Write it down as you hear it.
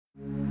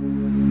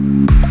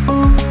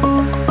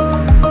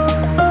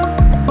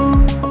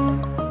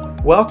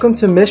Welcome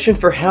to Mission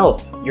for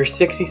Health, your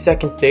 60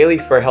 seconds daily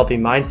for a healthy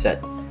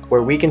mindset,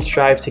 where we can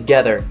strive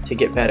together to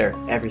get better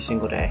every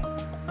single day.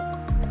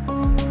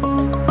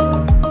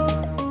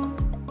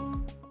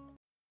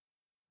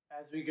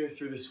 As we go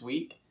through this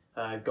week,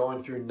 going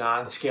through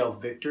non-scale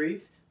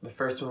victories, the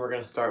first one we're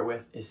going to start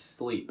with is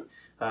sleep.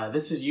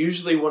 This is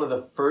usually one of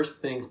the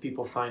first things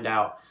people find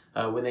out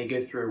when they go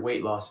through a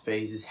weight loss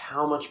phase is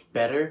how much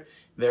better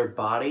their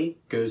body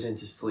goes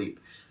into sleep.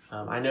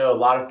 I know a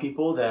lot of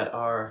people that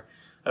are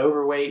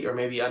overweight or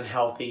maybe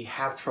unhealthy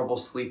have trouble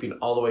sleeping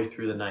all the way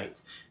through the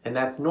night, and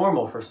that's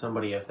normal for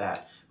somebody of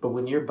that. But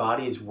when your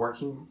body is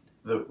working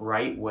the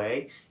right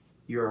way,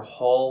 your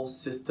whole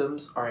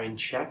systems are in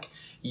check,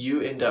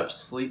 you end up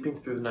sleeping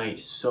through the night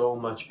so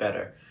much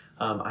better.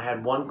 I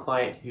had one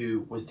client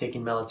who was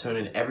taking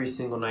melatonin every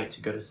single night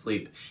to go to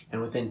sleep,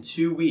 and within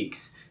 2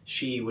 weeks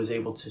she was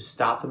able to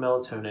stop the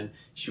melatonin,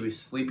 she was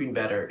sleeping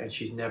better, and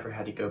she's never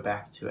had to go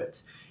back to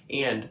it.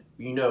 And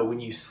you know, when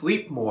you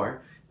sleep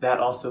more, that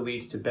also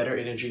leads to better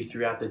energy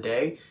throughout the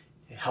day.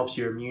 It helps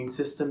your immune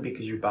system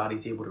because your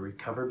body's able to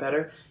recover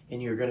better, and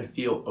you're going to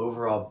feel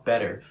overall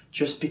better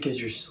just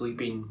because you're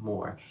sleeping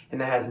more. And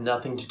that has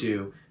nothing to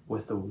do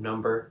with the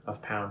number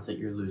of pounds that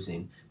you're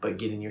losing, but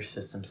getting your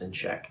systems in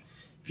check.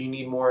 If you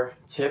need more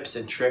tips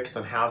and tricks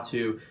on how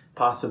to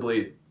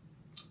possibly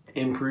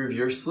improve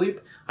your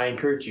sleep, I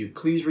encourage you,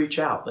 please reach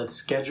out. Let's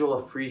schedule a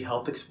free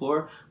health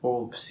explore where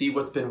we'll see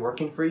what's been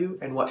working for you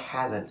and what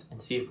hasn't,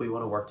 and see if we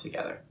want to work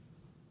together.